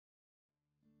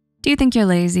Do you think you're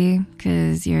lazy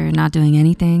because you're not doing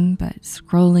anything but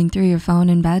scrolling through your phone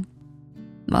in bed?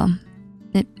 Well,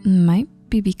 it might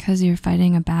be because you're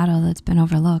fighting a battle that's been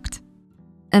overlooked.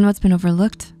 And what's been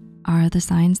overlooked are the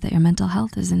signs that your mental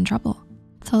health is in trouble.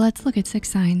 So let's look at 6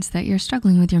 signs that you're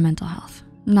struggling with your mental health,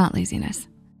 not laziness.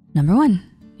 Number 1,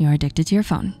 you're addicted to your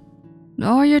phone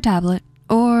or your tablet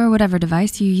or whatever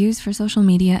device you use for social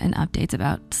media and updates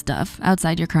about stuff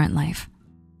outside your current life.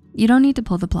 You don't need to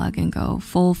pull the plug and go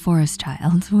full forest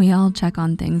child. We all check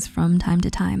on things from time to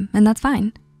time, and that's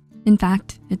fine. In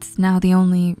fact, it's now the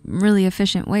only really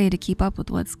efficient way to keep up with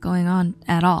what's going on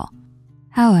at all.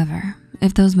 However,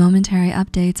 if those momentary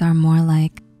updates are more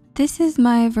like, this is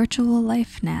my virtual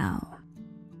life now,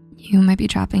 you might be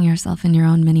trapping yourself in your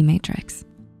own mini matrix.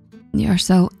 You're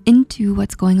so into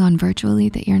what's going on virtually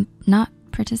that you're not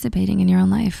participating in your own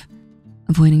life.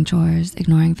 Avoiding chores,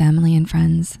 ignoring family and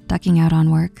friends, ducking out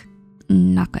on work,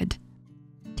 not good.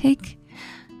 Take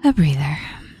a breather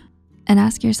and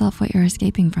ask yourself what you're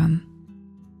escaping from.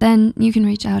 Then you can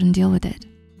reach out and deal with it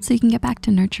so you can get back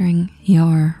to nurturing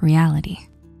your reality.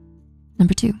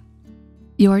 Number 2,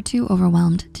 you're too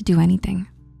overwhelmed to do anything.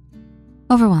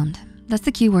 Overwhelmed, that's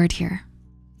the key word here,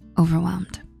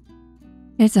 overwhelmed.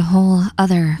 It's a whole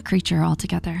other creature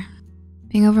altogether.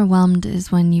 Being overwhelmed is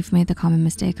when you've made the common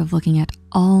mistake of looking at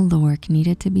all the work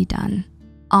needed to be done,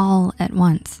 all at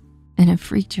once, and have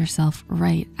freaked yourself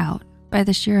right out by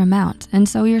the sheer amount, and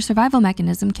so your survival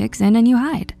mechanism kicks in and you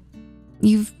hide.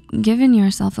 You've given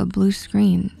yourself a blue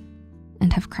screen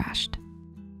and have crashed.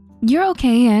 You're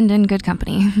okay and in good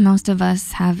company. Most of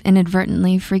us have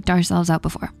inadvertently freaked ourselves out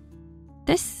before.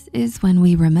 This is when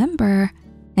we remember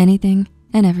anything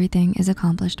and everything is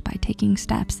accomplished by taking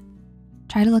steps.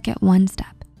 Try to look at one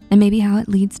step and maybe how it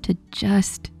leads to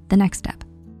just the next step.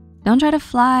 Don't try to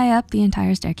fly up the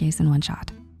entire staircase in one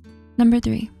shot. Number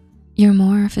 3, you're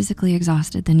more physically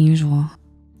exhausted than usual.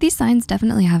 These signs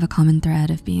definitely have a common thread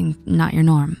of being not your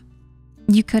norm.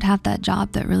 You could have that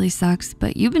job that really sucks,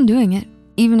 but you've been doing it,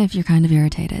 even if you're kind of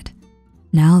irritated.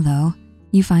 Now though,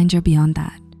 you find you're beyond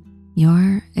that.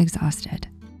 You're exhausted.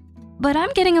 But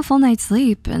I'm getting a full night's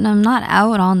sleep and I'm not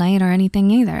out all night or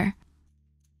anything either.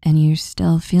 And you're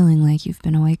still feeling like you've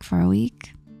been awake for a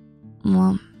week?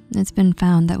 Well, it's been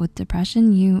found that with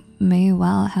depression, you may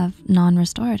well have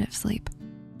non-restorative sleep.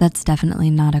 That's definitely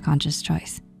not a conscious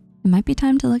choice. It might be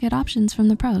time to look at options from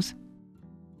the pros.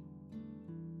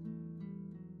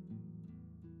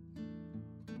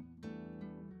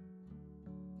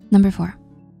 Number 4,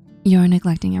 you're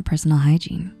neglecting your personal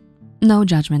hygiene. No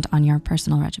judgment on your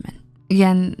personal regimen.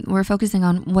 Again, we're focusing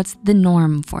on what's the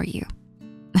norm for you.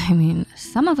 I mean,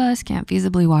 some of us can't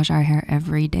feasibly wash our hair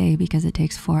every day because it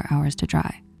takes 4 hours to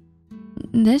dry.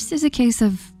 This is a case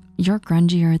of you're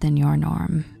grungier than your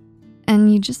norm,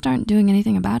 and you just aren't doing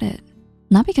anything about it.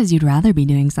 Not because you'd rather be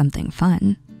doing something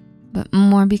fun, but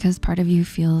more because part of you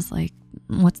feels like,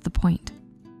 what's the point?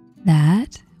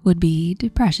 That would be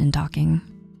depression talking.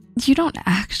 You don't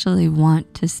actually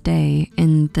want to stay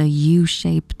in the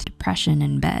U-shaped depression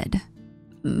in bed,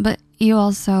 but you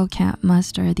also can't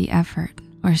muster the effort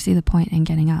or see the point in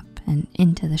getting up and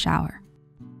into the shower.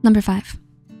 Number 5,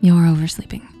 you're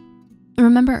oversleeping.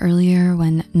 Remember earlier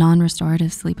when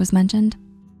non-restorative sleep was mentioned?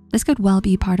 This could well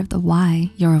be part of the why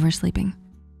you're oversleeping.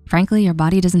 Frankly, your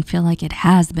body doesn't feel like it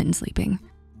has been sleeping.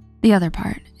 The other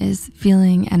part is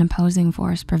feeling an opposing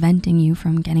force preventing you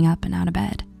from getting up and out of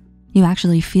bed. You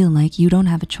actually feel like you don't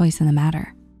have a choice in the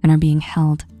matter and are being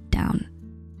held down.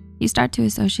 You start to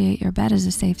associate your bed as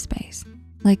a safe space,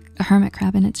 like a hermit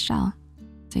crab in its shell,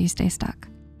 so you stay stuck.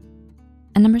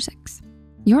 And number 6,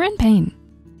 you're in pain.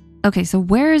 Okay, so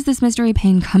where is this mystery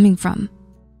pain coming from?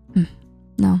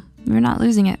 No, you're not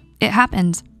losing it. It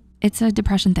happens. It's a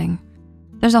depression thing.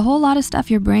 There's a whole lot of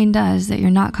stuff your brain does that you're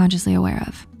not consciously aware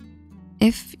of.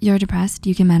 If you're depressed,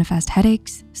 you can manifest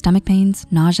headaches, stomach pains,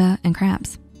 nausea, and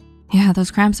cramps. Yeah,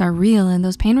 those cramps are real and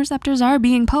those pain receptors are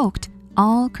being poked,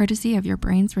 all courtesy of your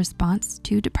brain's response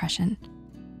to depression.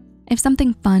 If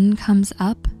something fun comes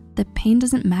up, the pain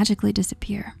doesn't magically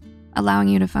disappear, allowing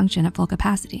you to function at full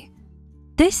capacity.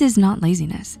 This is not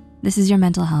laziness. This is your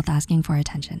mental health asking for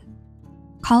attention.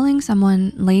 Calling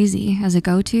someone lazy as a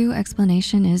go-to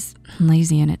explanation is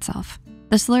lazy in itself.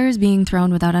 The slur is being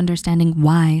thrown without understanding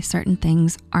why certain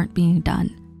things aren't being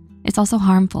done. It's also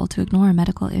harmful to ignore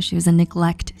medical issues and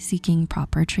neglect seeking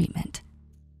proper treatment.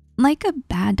 Like a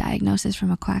bad diagnosis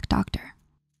from a quack doctor.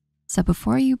 So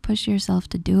before you push yourself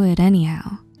to do it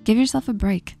anyhow, give yourself a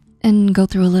break and go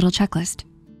through a little checklist.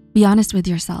 Be honest with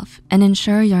yourself and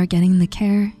ensure you're getting the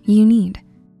care you need.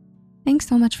 Thanks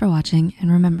so much for watching,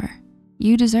 and remember,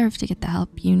 you deserve to get the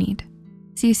help you need.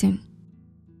 See you soon.